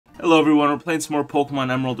Hello everyone, we're playing some more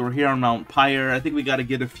Pokemon Emerald. We're here on Mount Pyre. I think we gotta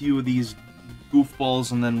get a few of these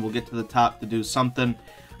goofballs and then we'll get to the top to do something.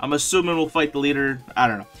 I'm assuming we'll fight the leader. I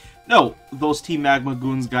don't know. No, those Team Magma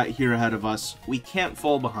goons got here ahead of us. We can't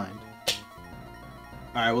fall behind.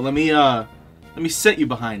 Alright, well let me set you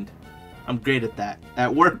behind. I'm great at that.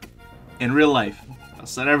 At work, in real life. I'll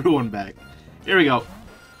set everyone back. Here we go.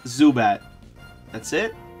 Zubat. That's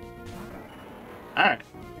it? Alright.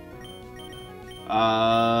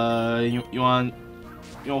 You want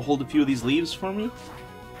hold a few of these leaves for me?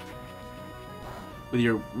 With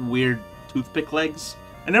your weird toothpick legs?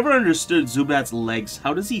 I never understood Zubat's legs.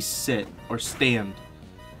 How does he sit or stand?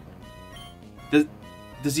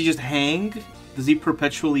 Does he just hang? Does he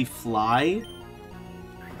perpetually fly?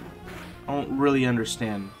 I don't really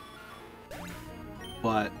understand.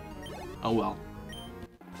 But, oh well.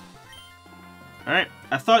 Alright,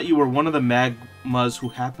 I thought you were one of the Magmas who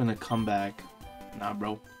happened to come back. Nah,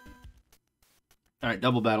 bro. Alright,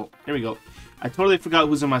 double battle. Here we go. I totally forgot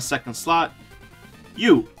who's in my second slot.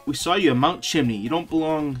 You! We saw you at Mount Chimney. You don't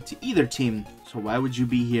belong to either team, so why would you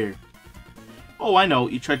be here? Oh, I know.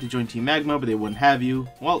 You tried to join Team Magma, but they wouldn't have you.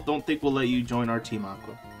 Well, don't think we'll let you join our Team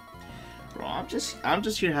Aqua. Bro, I'm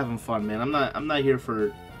just here having fun, man. I'm not here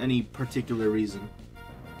for any particular reason.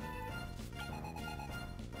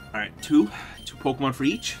 Alright, two Pokemon for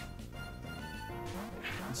each.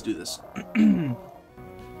 Let's do this.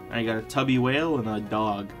 I got a tubby whale and a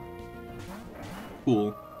dog.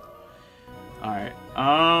 Cool. Alright.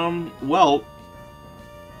 Well,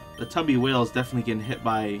 the tubby whale is definitely getting hit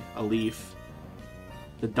by a leaf.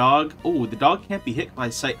 The dog... Oh, the dog can't be hit by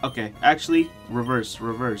sight. Okay, actually, reverse.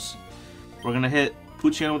 We're gonna hit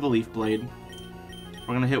Poochyena with a leaf blade.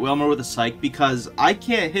 We're gonna hit Wailmer with a psych, because I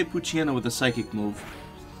can't hit Poochyena with a psychic move.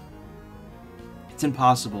 It's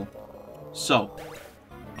impossible. So,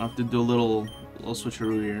 I'll have to do a little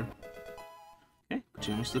switcheroo here. Okay,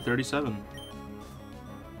 Poochyena's to 37.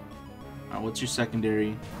 Alright, what's your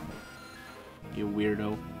secondary? You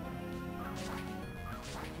weirdo.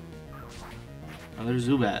 Oh, there's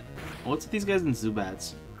Zubat. What's with these guys and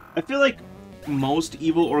Zubats? I feel like most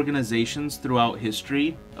evil organizations throughout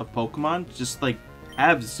history of Pokemon just, like,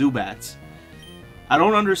 have Zubats. I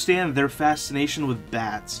don't understand their fascination with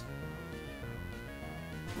bats.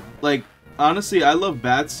 Like, honestly, I love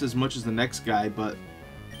bats as much as the next guy, but...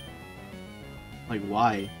 like,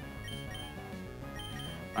 why?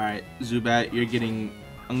 Alright, Zubat, you're getting...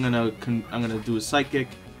 I'm gonna do a Psychic.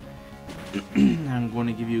 I'm going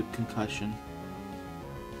to give you a Concussion.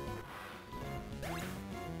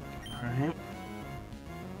 Alright.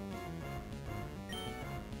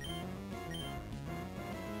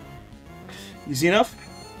 Easy enough?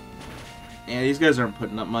 Yeah, these guys aren't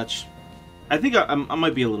putting up much. I think I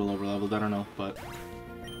might be a little over-leveled, I don't know, but...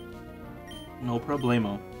 no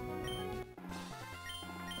problemo.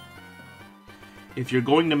 If you're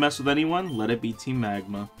going to mess with anyone, let it be Team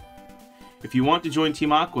Magma. If you want to join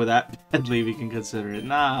Team Aqua, that badly we can consider it.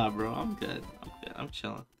 Nah, bro, I'm good. I'm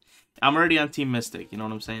chilling. I'm already on Team Mystic, you know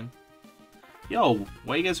what I'm saying? Yo,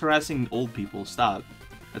 why are you guys harassing old people? Stop.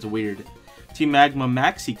 That's weird. Team Magma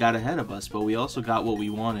Maxi got ahead of us, but we also got what we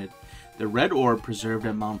wanted. The red orb preserved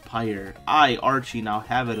at Mount Pyre. I, Archie, now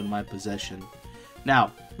have it in my possession.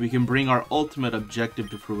 Now, we can bring our ultimate objective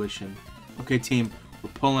to fruition. Okay, team,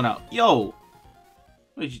 we're pulling out. Yo!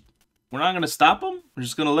 Wait, we're not gonna stop him? We're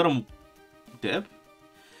just gonna let him dip?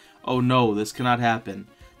 Oh no, this cannot happen.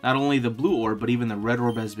 Not only the blue orb, but even the red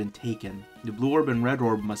orb has been taken. The blue orb and red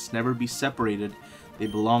orb must never be separated. They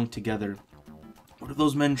belong together. What are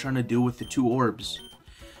those men trying to do with the two orbs?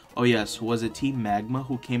 Oh yes, was it Team Magma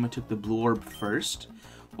who came and took the blue orb first?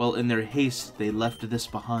 Well, in their haste, they left this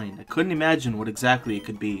behind. I couldn't imagine what exactly it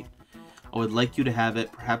could be. I would like you to have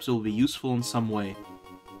it. Perhaps it will be useful in some way.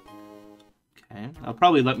 Okay, I'll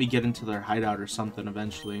probably let me get into their hideout or something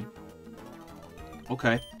eventually.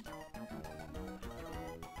 Okay.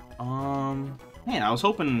 Man, I was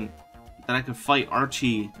hoping that I could fight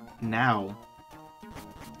Archie now.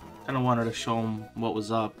 Kind of wanted to show him what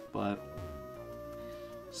was up, but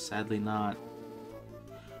sadly not.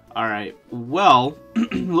 Alright, well,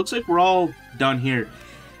 looks like we're all done here.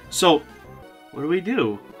 So, what do we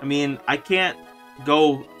do? I mean, I can't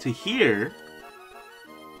go to here.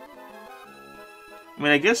 I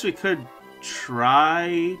mean, I guess we could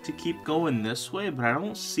try to keep going this way, but I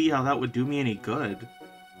don't see how that would do me any good.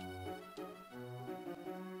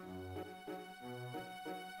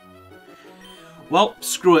 Well,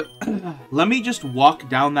 screw it. Let me just walk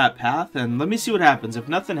down that path and let me see what happens. If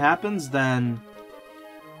nothing happens, then...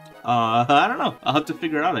 I don't know. I'll have to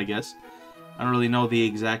figure it out, I guess. I don't really know the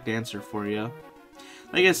exact answer for you.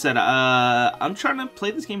 Like I said, I'm trying to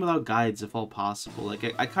play this game without guides if all possible.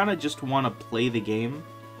 Like, I kind of just want to play the game.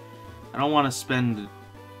 I don't want to spend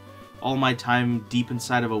all my time deep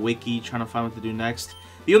inside of a wiki trying to find what to do next.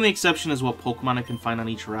 The only exception is what Pokemon I can find on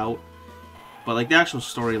each route. But, like, the actual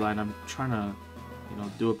storyline, I'm trying to, you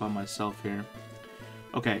know, do it by myself here.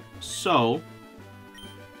 Okay, so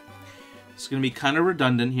it's going to be kind of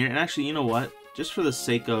redundant here. And actually, you know what? Just for the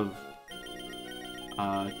sake of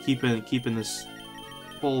keeping this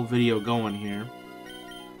whole video going here,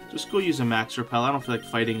 just go use a Max Repel. I don't feel like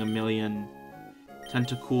fighting a million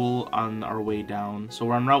Tentacool on our way down. So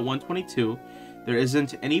we're on Route 122. There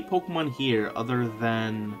isn't any Pokemon here other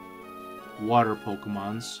than water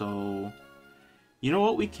Pokemon. So, you know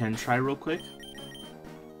what we can try real quick?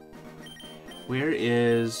 Where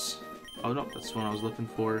is... Oh, no, that's the one I was looking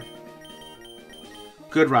for.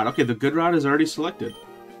 Good route. Okay, the good route is already selected.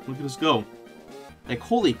 Look at us go. Like,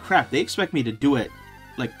 holy crap, they expect me to do it,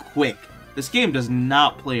 like, quick. This game does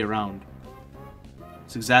not play around.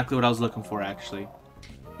 It's exactly what I was looking for, actually.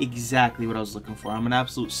 Exactly what I was looking for. I'm an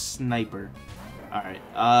absolute sniper. Alright,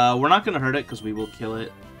 we're not going to hurt it because we will kill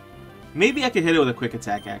it. Maybe I could hit it with a quick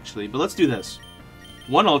attack, actually. But let's do this.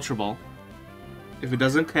 One Ultra Ball. If it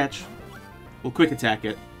doesn't catch, we'll quick attack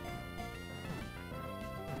it.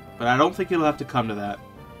 But I don't think it'll have to come to that.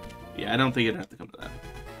 Yeah, I don't think it'll have to come to that.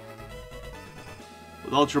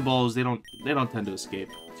 With Ultra Balls, they don't tend to escape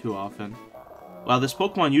too often. While this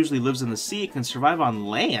Pokemon usually lives in the sea, it can survive on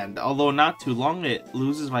land. Although not too long, it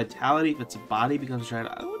loses vitality if its body becomes dried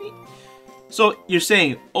out. So you're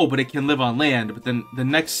saying, oh, but it can live on land, but then the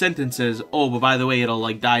next sentence is, oh, but by the way, it'll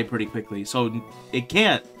like die pretty quickly. So it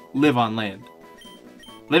can't live on land.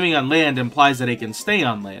 Living on land implies that it can stay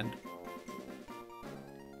on land.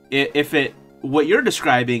 What you're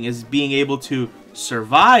describing is being able to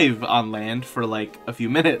survive on land for like a few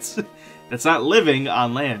minutes. That's not living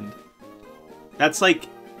on land. That's like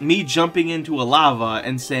me jumping into a lava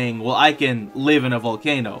and saying, well, I can live in a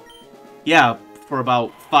volcano. Yeah, for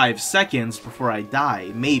about 5 seconds before I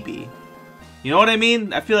die, maybe. You know what I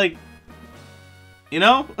mean? I feel like, you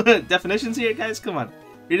know? Definitions here, guys? Come on.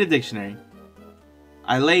 Read a dictionary.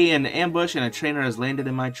 I lay in ambush and a trainer has landed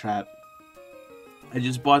in my trap. I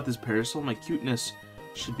just bought this parasol. My cuteness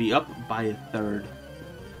should be up by 1/3.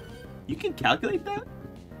 You can calculate that?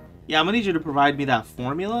 Yeah, I'm gonna need you to provide me that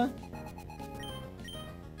formula.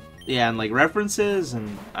 Yeah, and like references and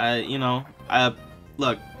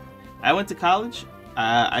look, I went to college.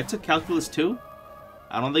 I took calculus too.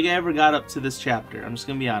 I don't think I ever got up to this chapter. I'm just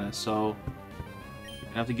gonna be honest. So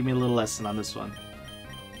you have to give me a little lesson on this one.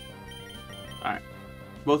 All right,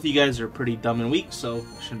 both of you guys are pretty dumb and weak, so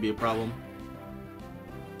shouldn't be a problem.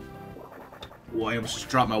 Whoa, I almost just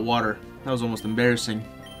dropped my water. That was almost embarrassing.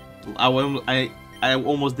 I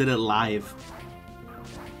almost did it live.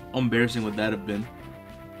 How embarrassing would that have been?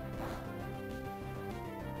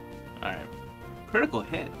 Alright. Critical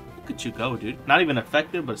hit. Look at you go, dude. Not even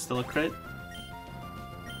effective, but still a crit.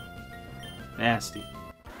 Nasty.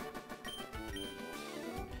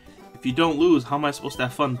 If you don't lose, how am I supposed to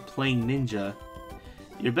have fun playing ninja?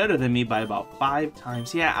 You're better than me by about 5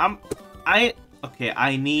 times. Yeah, okay,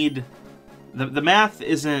 I need... The math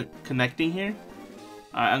isn't connecting here.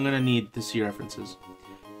 I'm gonna need to see references.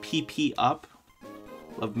 PP up.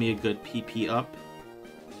 Love me a good PP up.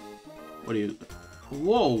 What are you...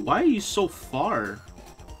 Whoa, why are you so far?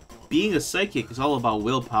 Being a psychic is all about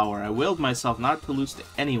willpower. I willed myself not to lose to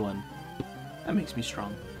anyone. That makes me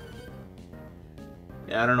strong.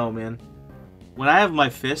 Yeah, I don't know, man. When I have my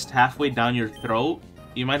fist halfway down your throat,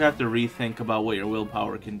 you might have to rethink about what your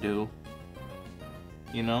willpower can do.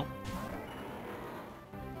 You know?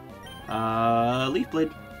 Leaf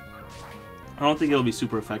Blade. I don't think it'll be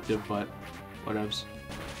super effective, but whatevs.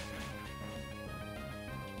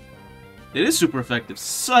 It is super effective.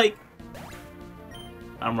 Psych!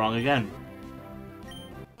 I'm wrong again.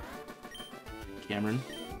 Cameron.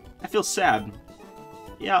 I feel sad.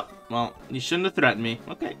 Yeah, well, you shouldn't have threatened me.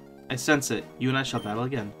 Okay, I sense it. You and I shall battle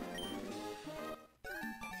again.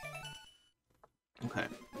 Okay.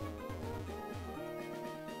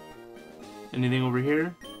 Anything over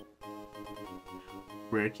here?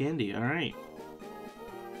 Rare candy, alright.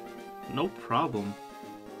 No problem.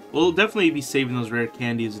 We'll definitely be saving those rare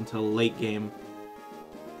candies until late game.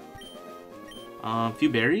 A few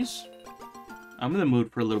berries? I'm in the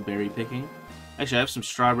mood for a little berry picking. Actually, I have some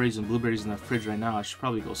strawberries and blueberries in the fridge right now. I should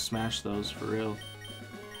probably go smash those for real.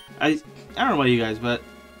 I don't know about you guys, but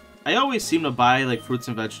I always seem to buy like fruits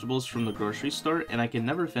and vegetables from the grocery store, and I can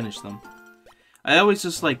never finish them. I always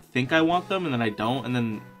just like think I want them, and then I don't, and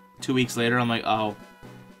then 2 weeks later I'm like, oh,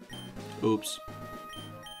 oops.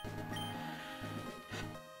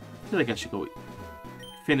 feel like I should go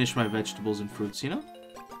finish my vegetables and fruits, you know?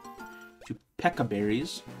 2 pekka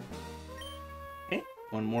berries. Okay,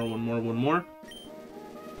 one more.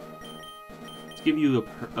 Let's give you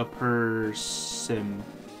a Persim.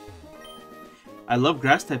 I love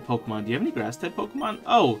grass-type Pokemon. Do you have any grass-type Pokemon?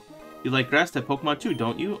 Oh, you like grass-type Pokemon too,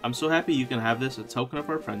 don't you? I'm so happy you can have this, a token of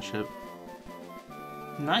our friendship.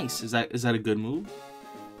 Nice. Is that a good move?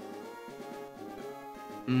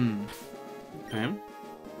 Okay.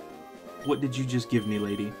 What did you just give me,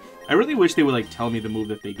 lady? I really wish they would, like, tell me the move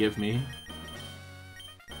that they give me.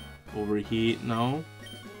 Overheat, no.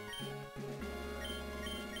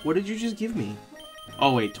 What did you just give me?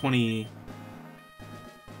 Oh, wait, 20...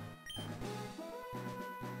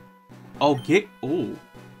 Oh, get... Oh.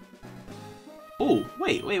 Oh,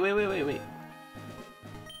 wait.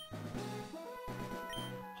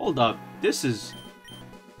 Hold up. This is...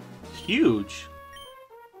 huge.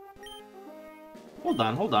 Hold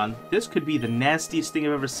on. This could be the nastiest thing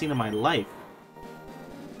I've ever seen in my life.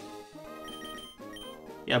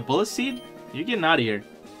 Yeah, Bullet Seed? You're getting out of here.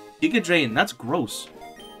 Giga Drain, that's gross.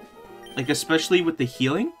 Like, especially with the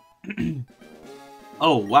healing?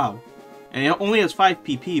 Oh, wow. And it only has 5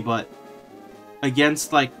 PP, but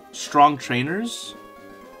against, like, strong trainers,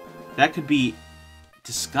 that could be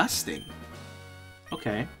disgusting.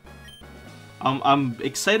 Okay. I'm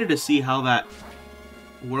excited to see how that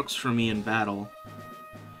works for me in battle.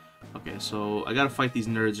 Okay, so I gotta fight these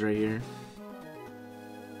nerds right here.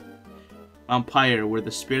 Mount Pyre, where the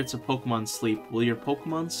spirits of Pokemon sleep. Will your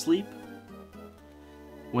Pokemon sleep?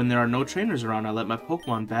 When there are no trainers around, I let my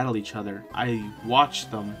Pokemon battle each other. I watch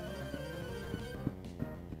them.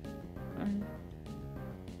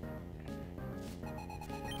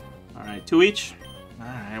 Alright, 2 each.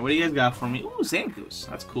 Alright, what do you guys got for me? Ooh, Zangoose.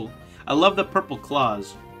 That's cool. I love the purple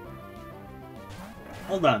claws.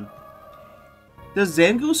 Hold on. Does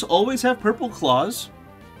Zangoose always have purple claws?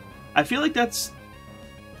 I feel like that's...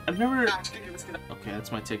 I've never... Okay,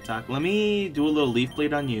 that's my TikTok. Let me do a little Leaf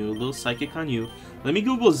Blade on you, a little Psychic on you. Let me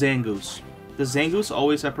Google Zangoose. Does Zangoose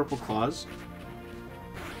always have purple claws?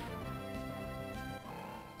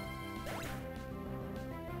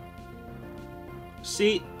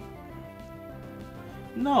 See?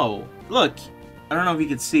 No. Look. I don't know if you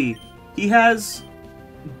can see. He has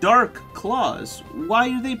dark claws. Why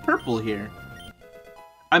are they purple here?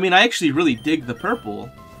 I mean, I actually really dig the purple.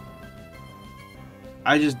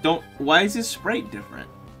 I just don't... Why is his sprite different?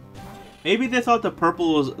 Maybe they thought the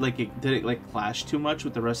purple was, like, did it, like, clash too much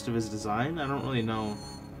with the rest of his design? I don't really know.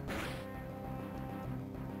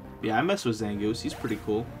 Yeah, I mess with Zangoose. He's pretty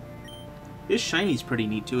cool. His shiny's pretty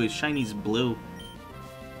neat, too. His shiny's blue.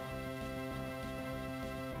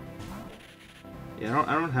 Yeah,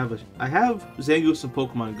 I don't have a... I have Zangoose in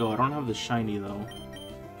Pokemon Go. I don't have the shiny, though.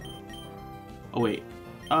 Oh, wait.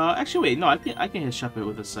 Actually, wait. No, I can hit Shuppet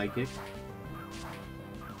with a Psychic.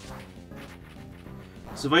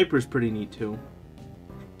 Seviper's pretty neat, too.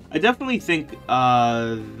 I definitely think,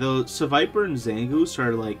 the Seviper and Zangoose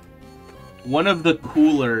are, like, one of the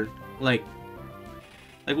cooler, like,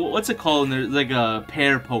 what's it called? And there's, like, a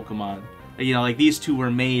pair Pokemon. You know, like, these two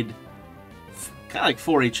were made kind of, like,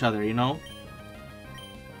 for each other, you know?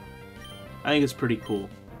 I think it's pretty cool.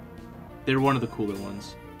 They're one of the cooler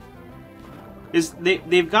ones.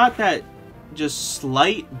 They've got that just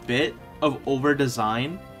slight bit of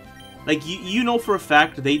over-design. Like, you know for a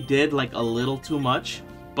fact they did, like, a little too much,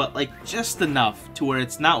 but, like, just enough to where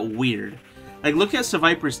it's not weird. Like, look at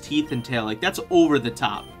Seviper's teeth and tail. Like, that's over the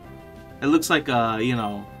top. It looks like a, you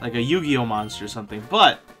know, like a Yu-Gi-Oh monster or something,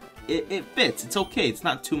 but it fits. It's okay. It's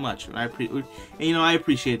not too much. And I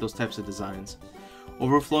appreciate those types of designs.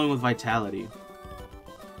 Overflowing with vitality.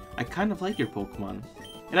 I kind of like your Pokemon.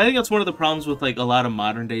 And I think that's one of the problems with, like, a lot of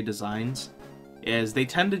modern-day designs, is they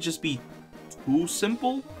tend to just be too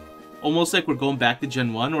simple. Almost like we're going back to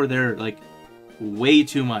Gen 1, where they're, like, way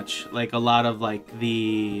too much. Like, a lot of, like,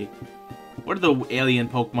 the... What are the alien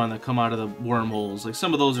Pokemon that come out of the wormholes? Like,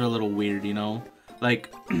 some of those are a little weird, you know?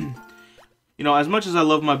 Like, you know, as much as I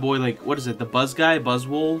love my boy, like, what is it? The Buzz guy?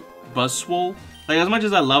 Buzzswole? Like, as much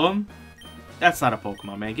as I love him, that's not a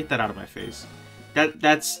Pokemon, man. Get that out of my face.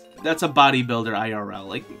 That's a bodybuilder IRL.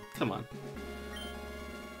 Like, come on.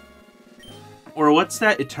 Or what's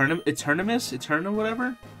that? Eternatus,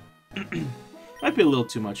 whatever? Might be a little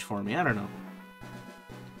too much for me. I don't know.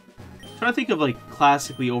 I'm trying to think of, like,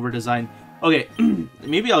 classically over-designed... Okay,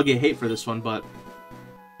 maybe I'll get hate for this one, but...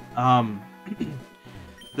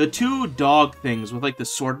 the 2 dog things with, like, the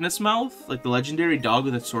sword in its mouth, like the legendary dog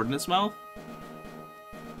with its sword in its mouth,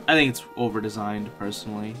 I think it's over-designed,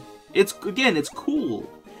 personally. Again, it's cool,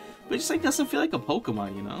 but it just, like, doesn't feel like a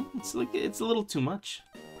Pokemon, you know? It's, like, it's a little too much.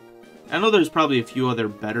 I know there's probably a few other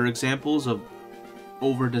better examples of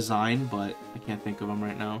over-design, but I can't think of them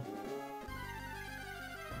right now.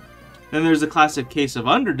 Then there's the classic case of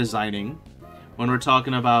under-designing, when we're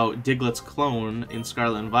talking about Diglett's clone in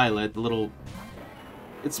Scarlet and Violet, the little...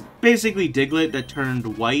 It's basically Diglett that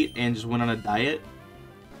turned white and just went on a diet,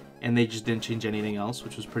 and they just didn't change anything else,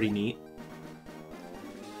 which was pretty neat.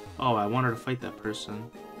 Oh, I want her to fight that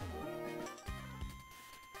person.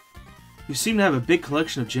 You seem to have a big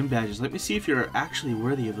collection of gym badges. Let me see if you're actually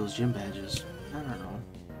worthy of those gym badges. I don't know.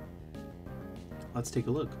 Let's take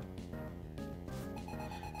a look.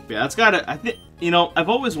 Yeah, that's gotta... I think, you know, I've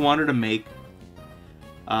always wanted to make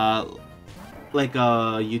like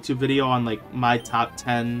a YouTube video on like my top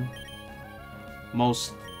 10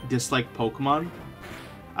 most disliked Pokemon.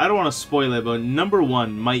 I don't want to spoil it, but number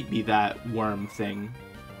 1 might be that worm thing.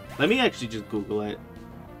 Let me actually just Google it.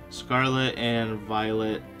 Scarlet and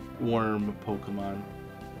Violet worm Pokemon.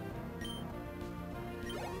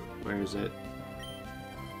 Where is it?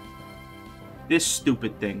 This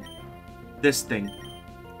stupid thing. This thing.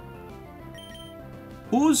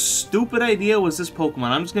 Whose stupid idea was this Pokemon?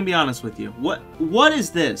 I'm just gonna be honest with you. What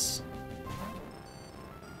is this?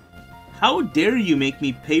 How dare you make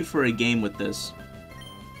me pay for a game with this?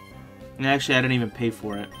 And actually, I didn't even pay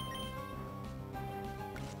for it.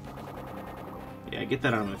 Yeah, get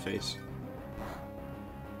that out of my face.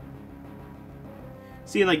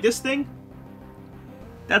 See, like this thing?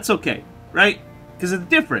 That's okay, right? Because it's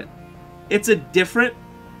different. It's a different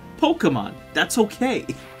Pokemon. That's okay.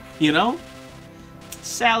 You know?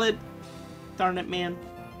 Salad. Darn it, man.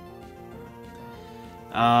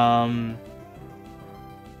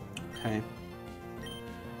 Okay.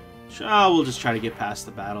 We'll just try to get past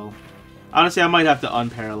the battle. Honestly, I might have to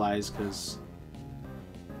unparalyze, because...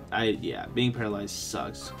 yeah, being paralyzed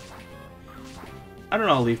sucks. I don't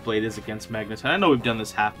know how Leaf Blade is against Magneton. I know we've done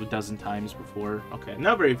this half a dozen times before. Okay,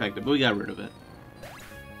 not very effective, but we got rid of it.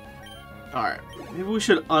 Alright, maybe we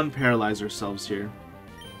should unparalyze ourselves here.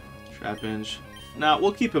 Trapinch. Nah,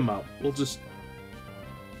 we'll keep him up. We'll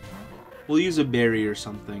use a berry or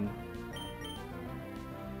something.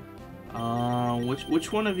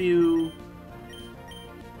 Which one of you...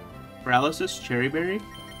 Paralysis? Cherry Berry?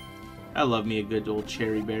 I love me a good old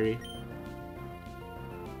Cherry Berry.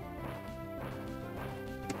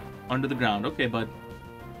 Under the ground. Okay, bud.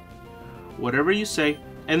 Whatever you say.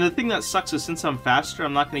 And the thing that sucks is since I'm faster,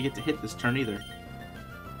 I'm not going to get to hit this turn either.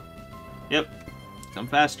 Yep. I'm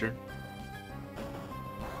faster.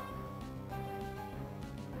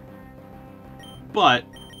 But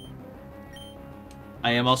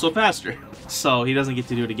I am also faster, so he doesn't get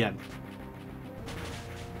to do it again.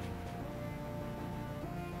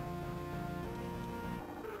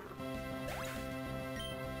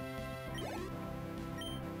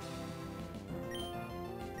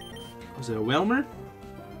 Was it a Wailmer?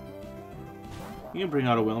 You can bring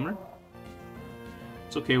out a Wailmer.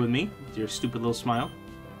 It's okay with me, with your stupid little smile.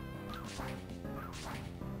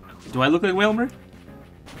 Do I look like Wailmer?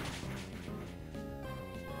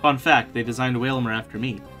 Fun fact, they designed Wailmer after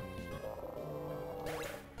me.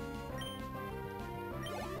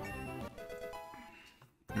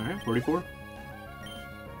 Alright, 44.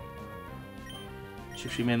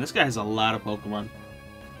 Shifty, man, this guy has a lot of Pokemon.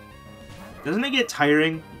 Doesn't it get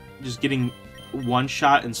tiring just getting one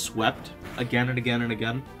shot and swept again and again and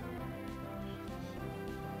again?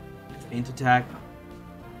 Faint attack.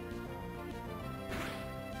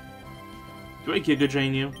 Do I Giga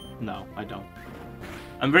Drain you? No, I don't.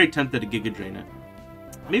 I'm very tempted to Giga Drain it.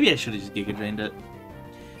 Maybe I should have just Giga Drained it.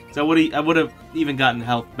 So I would have even gotten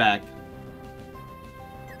health back.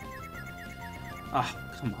 Ah,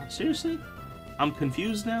 oh, come on, seriously? I'm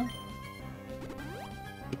confused now?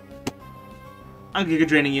 I'm Giga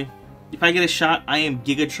Draining you. If I get a shot, I am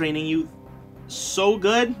Giga Training you so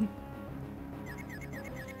good.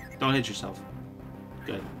 Don't hit yourself.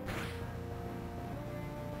 Good.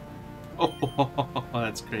 Oh,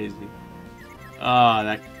 that's crazy. Oh,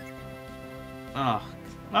 that... Oh,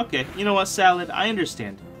 okay. You know what, Salad? I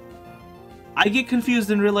understand. I get confused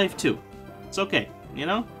in real life, too. It's okay, you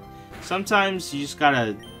know? Sometimes you just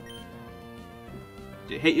gotta...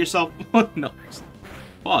 hit yourself. No.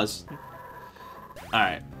 Pause.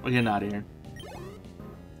 Alright, we're getting out of here.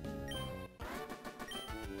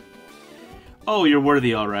 Oh, you're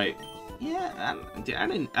worthy, alright. Yeah,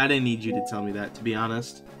 I didn't need you to tell me that, to be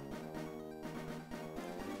honest.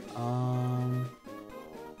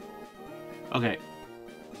 Okay.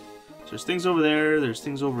 So there's things over there, there's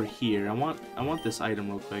things over here. I want this item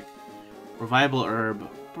real quick. Revival Herb.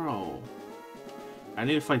 Bro. I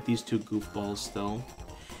need to fight these two goofballs still.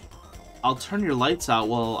 I'll turn your lights out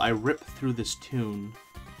while I rip through this tune.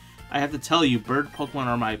 I have to tell you, bird Pokemon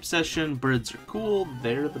are my obsession. Birds are cool.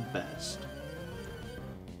 They're the best.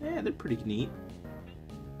 Yeah, they're pretty neat.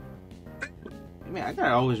 Man, I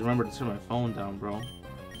gotta always remember to turn my phone down, bro. I'm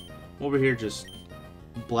over here just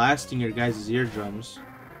blasting your guys' eardrums.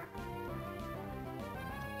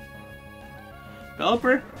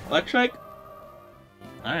 Developer? Electrike?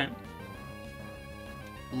 Alright.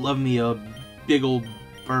 Love me a big old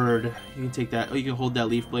bird. You can take that. Oh, you can hold that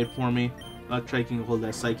Leaf Blade for me. Electrike, you can hold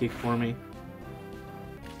that Psychic for me.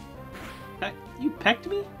 You pecked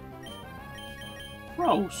me?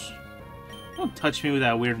 Gross. Don't touch me with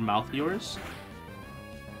that weird mouth of yours.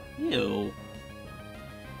 Ew.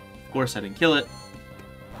 Of course I didn't kill it.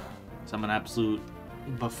 So I'm an absolute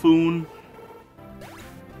buffoon.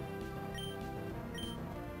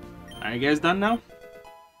 Are you guys done now?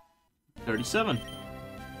 37.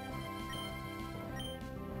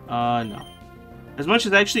 No. As much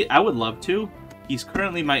as actually I would love to. He's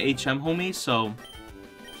currently my HM homie, so...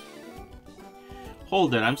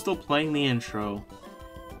 Hold it, I'm still playing the intro.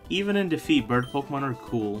 Even in defeat, bird Pokemon are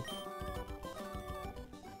cool.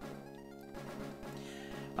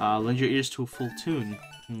 Lend your ears to a full tune.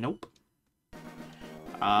 Nope.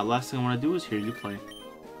 Last thing I want to do is hear you play.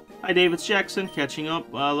 Hi Dave, it's Jackson, catching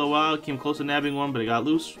up. A little while, came close to nabbing one, but it got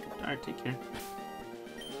loose. Alright, take care.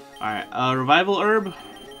 Alright, Revival Herb.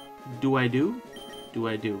 Do I do? Do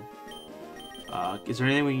I do? Is there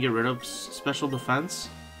anything we can get rid of? Special defense?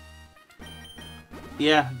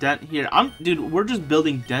 Yeah, Dent here. Dude, we're just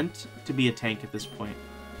building Dent to be a tank at this point.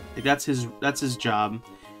 Like, that's his job.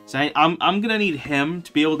 So I'm gonna need him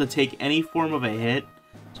to be able to take any form of a hit,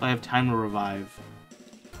 so I have time to revive.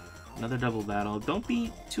 Another double battle. Don't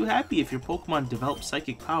be too happy if your Pokemon develop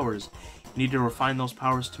psychic powers. You need to refine those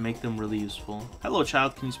powers to make them really useful. Hello,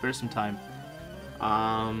 child. Can you spare some time?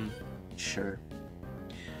 Sure.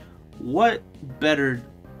 What better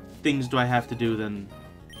things do I have to do than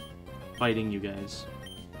fighting you guys?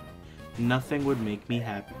 Nothing would make me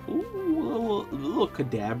happy. Ooh, a little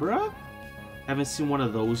Kadabra? Haven't seen one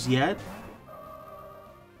of those yet.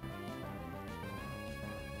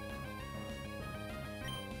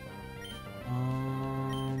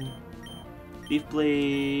 Leaf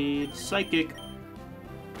Blade, Psychic.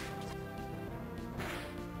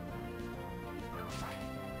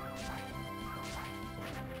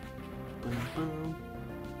 Boom, boom.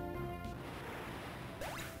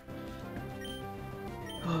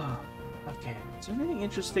 Okay, is there anything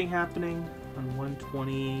interesting happening on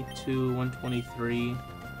 122, 123?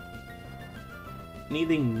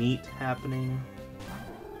 Anything neat happening?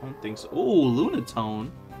 I don't think so. Oh, Lunatone.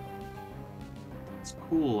 That's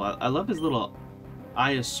cool. I love his little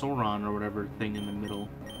Eye of Sauron or whatever thing in the middle.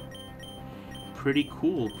 Pretty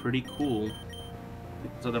cool, pretty cool.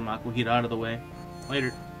 Get this other Makuhita out of the way.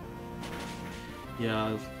 Later.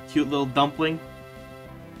 Yeah, cute little dumpling.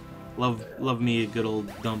 Love me a good old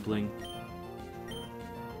dumpling.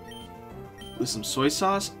 With some soy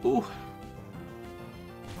sauce. Ooh.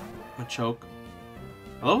 A choke.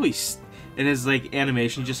 I love he's in his like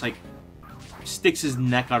animation, just like sticks his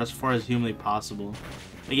neck out as far as humanly possible.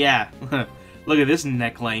 But yeah, look at this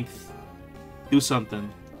neck length. Do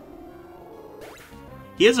something.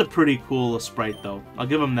 He has a pretty cool sprite though. I'll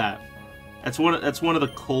give him that. That's one of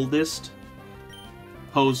the coldest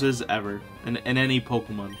poses ever in any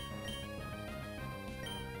Pokemon.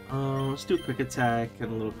 Let's do Quick Attack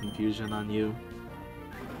and a little confusion on you.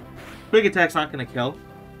 Quick Attack's not gonna kill,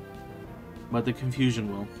 but the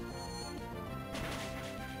confusion will.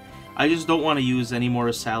 I just don't want to use any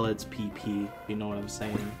more Salad's PP, if you know what I'm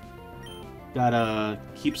saying. Gotta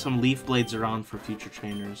keep some Leaf Blades around for future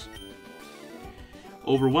trainers.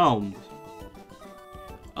 Overwhelmed.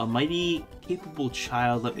 A mighty, capable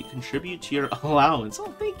child, let me contribute to your allowance.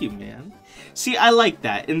 Oh, thank you, man. See, I like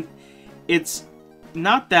that. And it's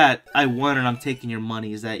not that I won and I'm taking your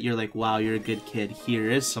money. Is that you're like, wow, you're a good kid. Here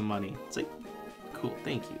is some money. It's like, cool,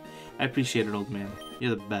 thank you. I appreciate it, old man.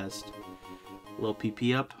 You're the best. A little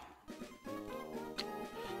PP up.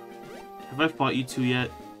 Have I fought you two yet?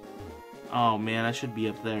 Oh, man, I should be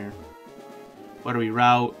up there. What are we,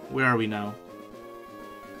 route? Where are we now?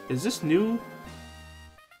 Is this new?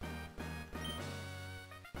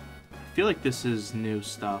 I feel like this is new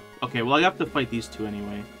stuff. Okay, well, I have to fight these two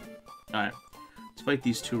anyway. Alright. Let's fight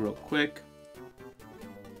these two real quick.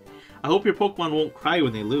 I hope your Pokemon won't cry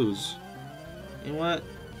when they lose. You know what?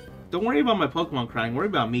 Don't worry about my Pokemon crying. Worry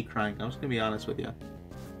about me crying. I'm just gonna be honest with you.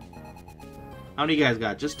 How many you guys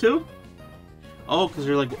got? Just two? Oh, because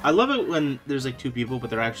they're like... I love it when there's like two people, but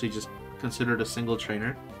they're actually just considered a single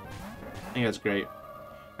trainer. I think that's great.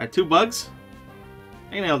 Alright, 2 bugs.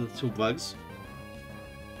 I can nail the 2 bugs.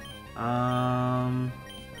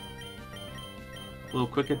 A little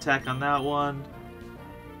quick attack on that one.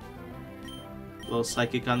 A little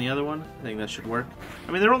psychic on the other one. I think that should work.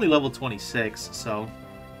 I mean, they're only level 26, so...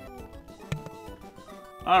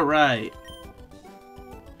 Alright.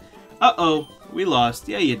 Uh-oh. We lost.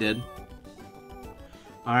 Yeah, you did.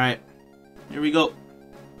 Alright. Here we go.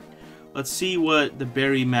 Let's see what the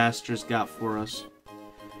Berry Master's got for us.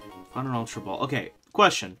 On an Ultra Ball. Okay,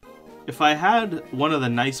 question. If I had one of the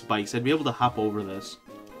nice bikes, I'd be able to hop over this.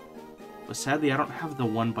 But sadly, I don't have the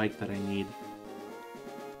one bike that I need.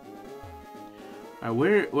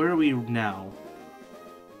 Alright, where are we now?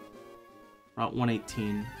 Route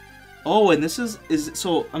 118. Oh, and this is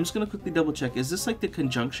so I'm just gonna quickly double check. Is this like the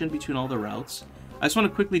conjunction between all the routes? I just want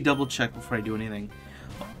to quickly double check before I do anything.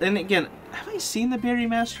 And again, have I seen the Berry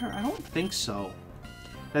Master? I don't think so.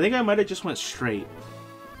 I think I might have just went straight.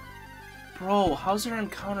 Bro, how's there an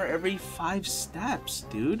encounter every 5 steps,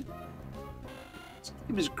 dude? This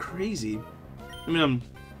game is crazy. I mean,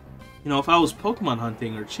 you know, if I was Pokemon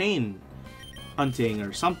hunting or chain hunting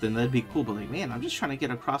or something, that'd be cool. But like, man, I'm just trying to get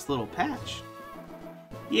across the little patch.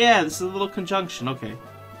 Yeah, this is a little conjunction. Okay.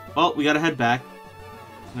 Well, we gotta head back.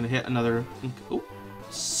 I'm gonna hit another... Oh,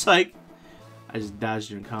 psych. I just dodged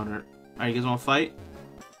your encounter. Alright, you guys wanna fight?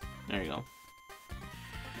 There you go.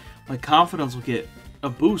 My confidence will get a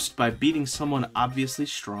boost by beating someone obviously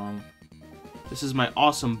strong. This is my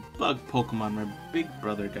awesome bug Pokemon. My big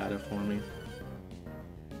brother got it for me.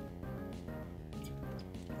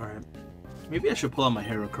 Alright. Maybe I should pull out my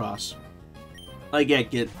Heracross. I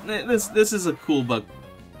get this is a cool bug.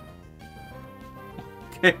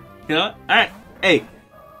 Okay, you know what? Alright, hey.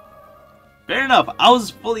 Fair enough. I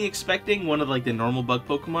was fully expecting one of like the normal bug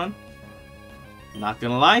Pokemon. Not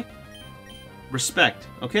gonna lie. Respect,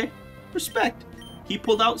 okay? Respect. He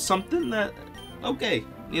pulled out something that, okay,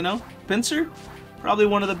 you know? Pinsir, probably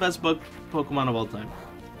one of the best bug Pokemon of all time.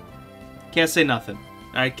 Can't say nothing.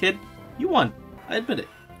 Alright, kid? You won. I admit it.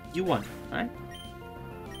 You won, alright?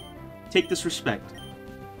 Take this respect.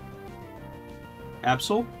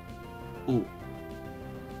 Absol? Ooh.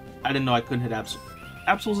 I didn't know I couldn't hit Absol.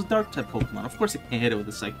 Absol's a dark type Pokemon. Of course I can't hit it with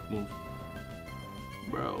a psychic move.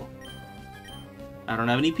 Bro. I don't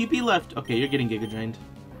have any PP left. Okay, you're getting Giga Drained.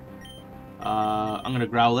 I'm gonna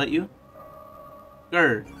growl at you.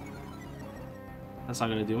 Grr. That's not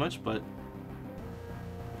gonna do much, but...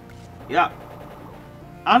 yeah.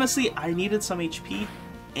 Honestly, I needed some HP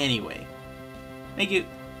anyway. Thank you.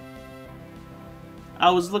 I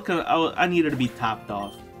was looking... I needed to be topped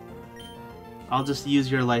off. I'll just use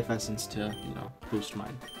your life essence to, you know, boost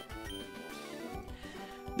mine.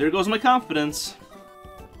 There goes my confidence.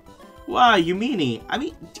 Wow, you meanie. I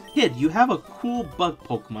mean, kid, you have a cool bug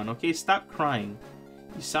Pokemon, okay? Stop crying.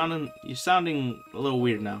 You're sounding a little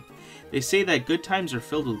weird now. They say that good times are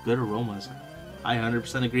filled with good aromas. I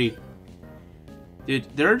 100% agree. Dude,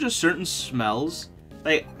 there are just certain smells.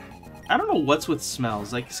 Like, I don't know what's with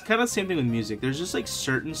smells. Like, it's kind of the same thing with music. There's just, like,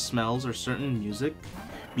 certain smells or certain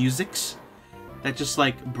musics that just,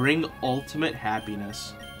 like, bring ultimate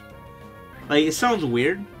happiness. Like, it sounds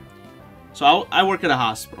weird. So, I work at a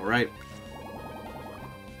hospital, right?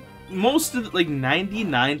 Most of, like,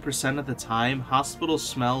 99% of the time, hospital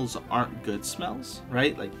smells aren't good smells,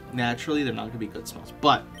 right? Like, naturally, they're not gonna be good smells.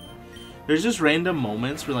 But there's just random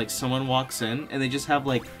moments where, like, someone walks in and they just have,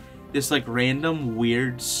 like, this, like, random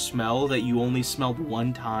weird smell that you only smelled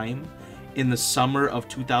one time in the summer of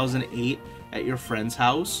 2008 at your friend's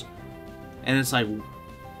house. And it's, like,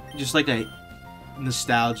 just, like, a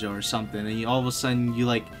nostalgia or something. And you, all of a sudden, you,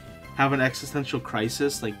 like, have an existential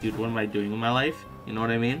crisis. Like, dude, what am I doing with my life? You know what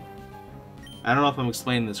I mean? I don't know if I'm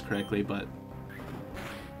explaining this correctly, but...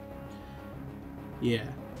 yeah.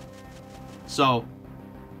 So,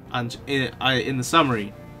 in the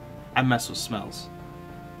summary, I mess with smells.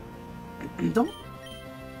 Don't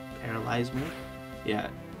paralyze me. Yeah.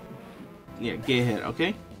 Yeah, get hit,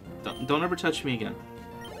 okay? Don't ever touch me again.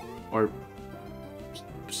 Or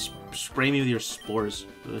spray me with your spores.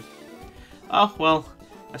 Ugh. Oh, well,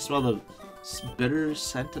 I smell the bitter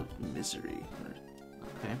scent of misery.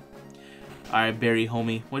 Okay. Alright, Berry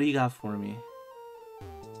homie, what do you got for me?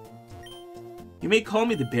 You may call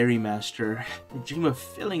me the Berry Master. I dream of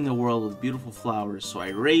filling the world with beautiful flowers, so I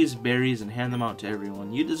raise berries and hand them out to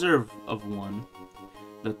everyone. You deserve of one.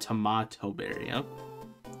 The tomato berry, huh?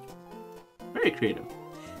 Very creative.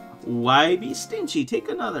 Why be stingy? Take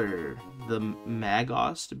another. The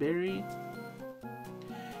Magost berry.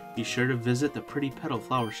 Be sure to visit the Pretty Petal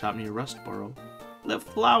flower shop near Rustboro. Let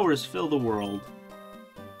flowers fill the world.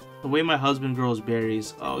 The way my husband grows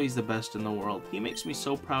berries, oh, he's the best in the world. He makes me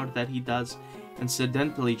so proud that he does.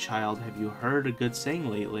 Incidentally, child, have you heard a good saying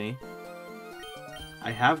lately?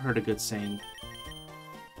 I have heard a good saying.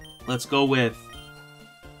 Let's go with...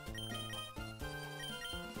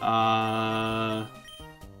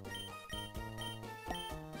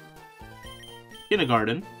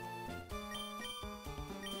 kindergarten.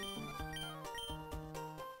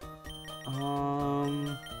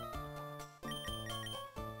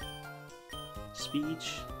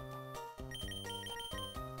 Speech.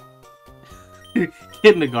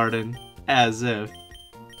 Kindergarten. As if.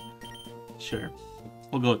 Sure.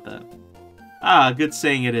 We'll go with that. Ah, good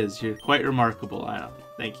saying it is. You're quite remarkable. I know.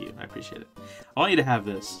 Thank you. I appreciate it. I want you to have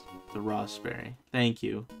this. The raspberry. Thank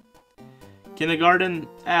you. Kindergarten.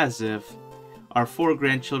 As if. Our 4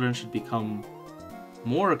 grandchildren should become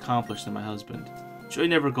more accomplished than my husband. Joy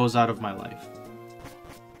never goes out of my life.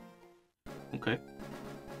 Okay.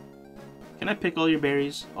 Can I pick all your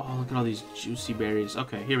berries? Oh, look at all these juicy berries.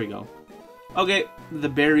 Okay, here we go. Okay, the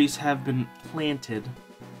berries have been planted.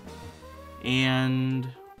 And...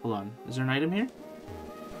 hold on. Is there an item here?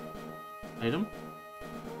 Item?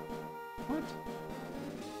 What?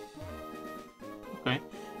 Okay.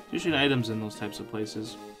 There's usually items in those types of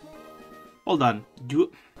places. Hold on.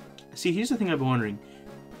 See, here's the thing I've been wondering.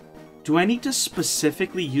 Do I need to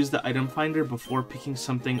specifically use the item finder before picking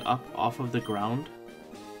something up off of the ground?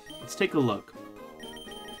 Let's take a look.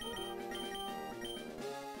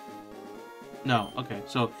 No, okay,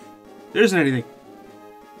 so there isn't anything.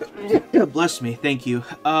 Bless me, thank you.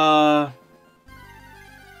 Now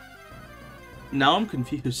I'm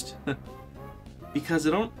confused. Because I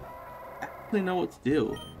don't actually know what to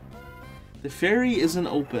do. The ferry isn't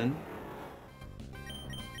open.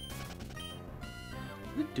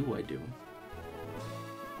 What do I do?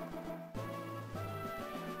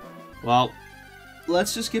 Well,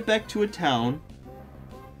 let's just get back to a town.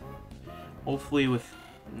 Hopefully with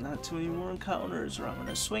not too many more encounters, or I'm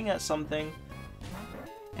gonna swing at something.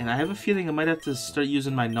 And I have a feeling I might have to start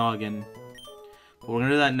using my noggin. But we're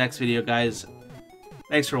gonna do that next video, guys.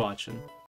 Thanks for watching.